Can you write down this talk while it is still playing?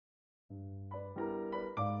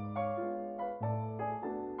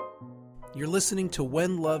You're listening to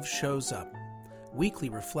When Love Shows Up, weekly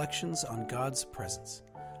reflections on God's presence.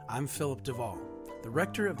 I'm Philip Duvall, the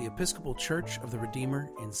rector of the Episcopal Church of the Redeemer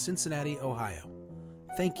in Cincinnati, Ohio.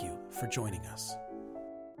 Thank you for joining us.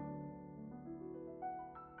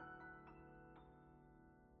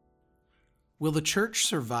 Will the church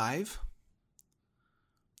survive?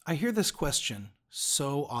 I hear this question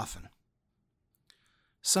so often.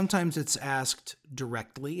 Sometimes it's asked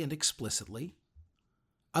directly and explicitly.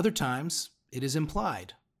 Other times it is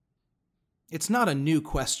implied. It's not a new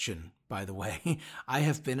question, by the way. I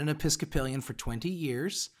have been an Episcopalian for 20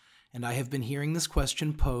 years, and I have been hearing this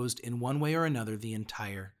question posed in one way or another the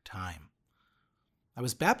entire time. I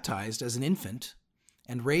was baptized as an infant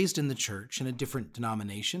and raised in the church in a different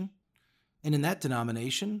denomination, and in that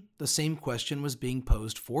denomination, the same question was being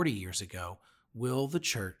posed 40 years ago. Will the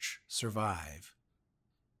church survive?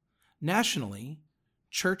 Nationally,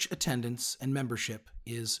 church attendance and membership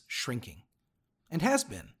is shrinking, and has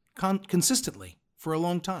been consistently for a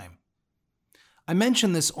long time. I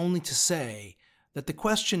mention this only to say that the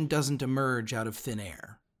question doesn't emerge out of thin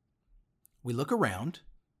air. We look around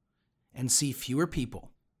and see fewer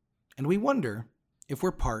people, and we wonder if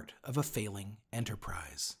we're part of a failing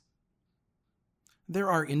enterprise.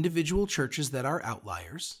 There are individual churches that are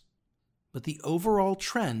outliers, but the overall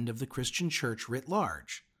trend of the Christian church writ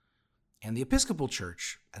large, and the Episcopal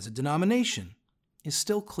Church as a denomination, is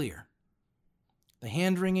still clear. The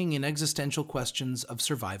hand-wringing and existential questions of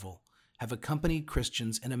survival have accompanied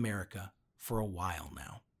Christians in America for a while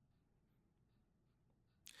now.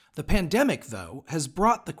 The pandemic, though, has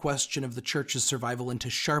brought the question of the church's survival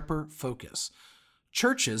into sharper focus.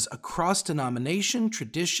 Churches across denomination,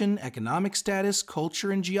 tradition, economic status,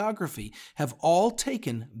 culture, and geography have all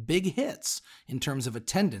taken big hits in terms of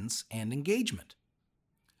attendance and engagement.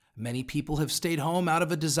 Many people have stayed home out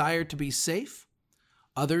of a desire to be safe.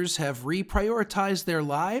 Others have reprioritized their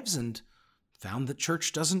lives and found that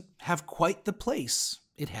church doesn't have quite the place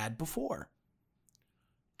it had before.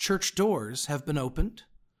 Church doors have been opened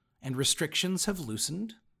and restrictions have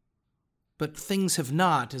loosened, but things have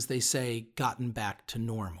not, as they say, gotten back to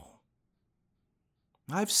normal.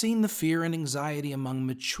 I've seen the fear and anxiety among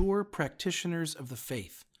mature practitioners of the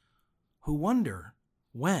faith who wonder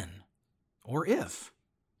when or if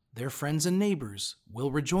their friends and neighbors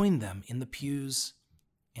will rejoin them in the pews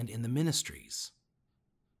and in the ministries.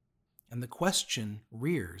 And the question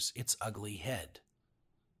rears its ugly head.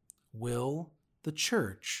 Will the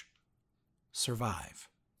church survive?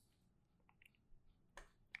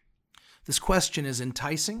 This question is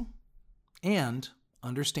enticing and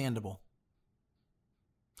understandable.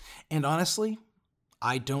 And honestly,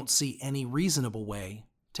 I don't see any reasonable way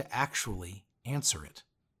to actually answer it.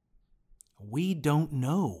 We don't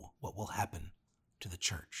know what will happen to the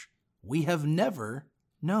church. We have never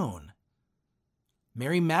known.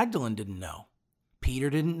 Mary Magdalene didn't know. Peter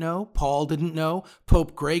didn't know. Paul didn't know.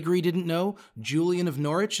 Pope Gregory didn't know. Julian of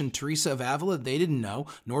Norwich and Teresa of Avila, they didn't know.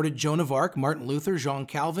 Nor did Joan of Arc, Martin Luther, Jean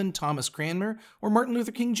Calvin, Thomas Cranmer, or Martin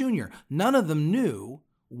Luther King Jr. None of them knew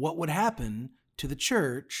what would happen to the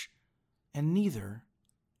church, and neither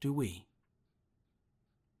do we.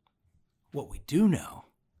 What we do know,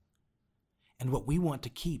 and what we want to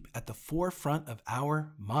keep at the forefront of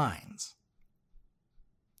our minds,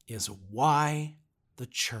 is why the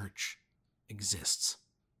church exists.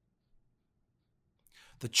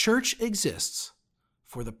 The church exists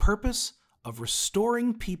for the purpose of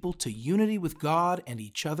restoring people to unity with God and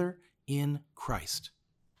each other in Christ.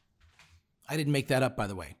 I didn't make that up, by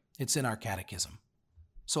the way. It's in our catechism.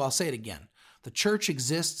 So I'll say it again. The church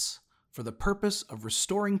exists for the purpose of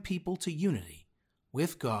restoring people to unity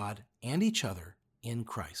with God and each other in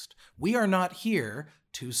Christ. We are not here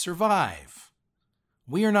to survive.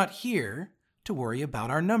 We are not here to worry about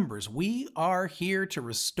our numbers. We are here to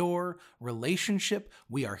restore relationship.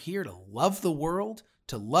 We are here to love the world,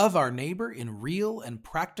 to love our neighbor in real and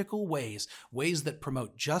practical ways, ways that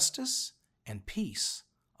promote justice and peace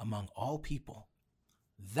among all people.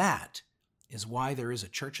 That is why there is a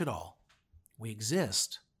church at all. We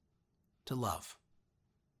exist to love.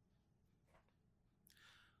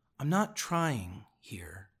 I'm not trying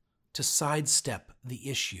here to sidestep the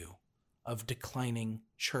issue of declining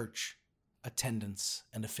church attendance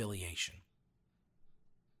and affiliation.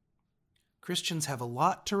 Christians have a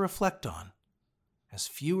lot to reflect on as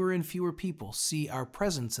fewer and fewer people see our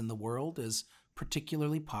presence in the world as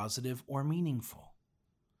particularly positive or meaningful.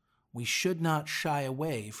 We should not shy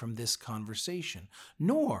away from this conversation,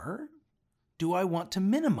 nor do I want to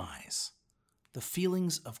minimize the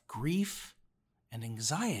feelings of grief and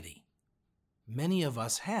anxiety many of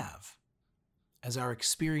us have as our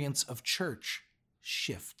experience of church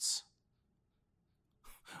shifts.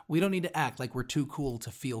 We don't need to act like we're too cool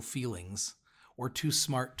to feel feelings or too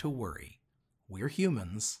smart to worry. We're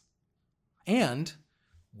humans. And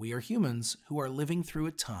we are humans who are living through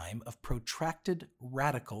a time of protracted,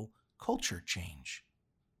 radical culture change.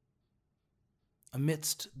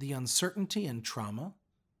 Amidst the uncertainty and trauma,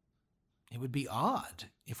 it would be odd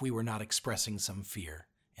if we were not expressing some fear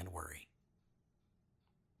and worry.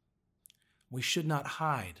 We should not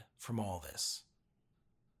hide from all this.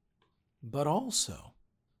 But also,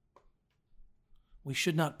 we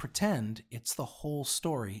should not pretend it's the whole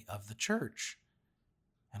story of the church.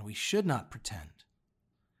 And we should not pretend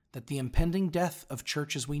that the impending death of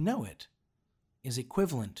church as we know it is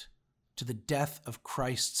equivalent to the death of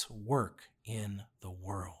Christ's work in the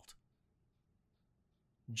world.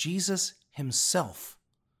 Jesus himself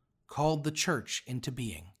called the church into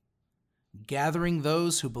being, gathering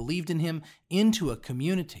those who believed in him into a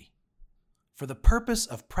community for the purpose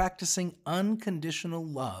of practicing unconditional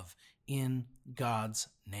love in God's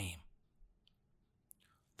name.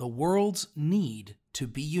 The world's need to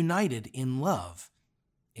be united in love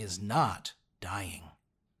is not dying.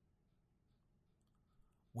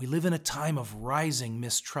 We live in a time of rising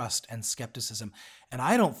mistrust and skepticism, and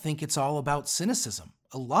I don't think it's all about cynicism.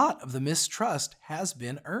 A lot of the mistrust has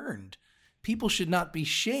been earned. People should not be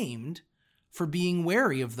shamed for being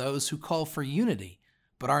wary of those who call for unity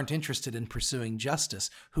but aren't interested in pursuing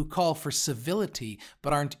justice, who call for civility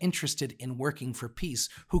but aren't interested in working for peace,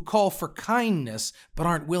 who call for kindness but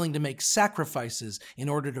aren't willing to make sacrifices in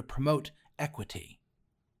order to promote equity.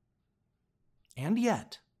 And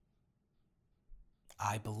yet,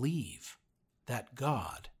 I believe that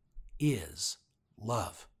God is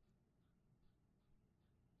love.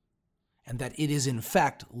 And that it is in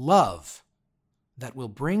fact love that will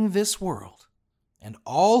bring this world and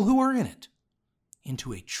all who are in it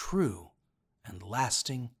into a true and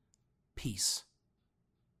lasting peace.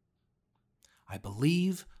 I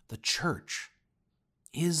believe the church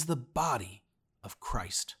is the body of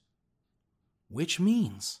Christ, which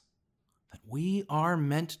means that we are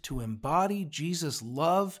meant to embody Jesus'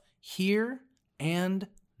 love here and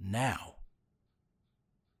now.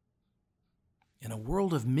 In a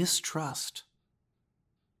world of mistrust,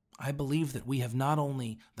 I believe that we have not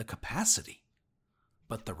only the capacity,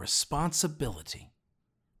 but the responsibility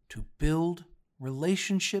to build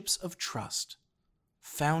relationships of trust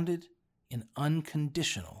founded in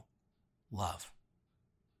unconditional love.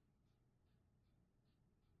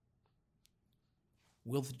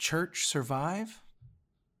 Will the church survive?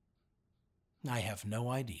 I have no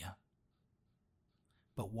idea.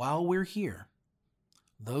 But while we're here,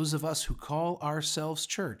 those of us who call ourselves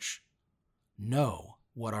church know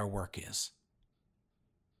what our work is.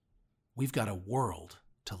 We've got a world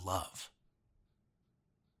to love.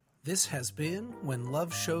 This has been When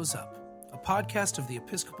Love Shows Up, a podcast of the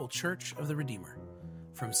Episcopal Church of the Redeemer.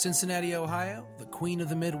 From Cincinnati, Ohio, the Queen of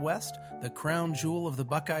the Midwest, the crown jewel of the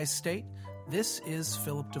Buckeye State, this is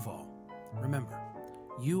Philip Duvall. Remember,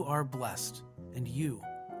 you are blessed, and you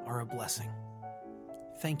are a blessing.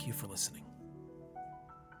 Thank you for listening.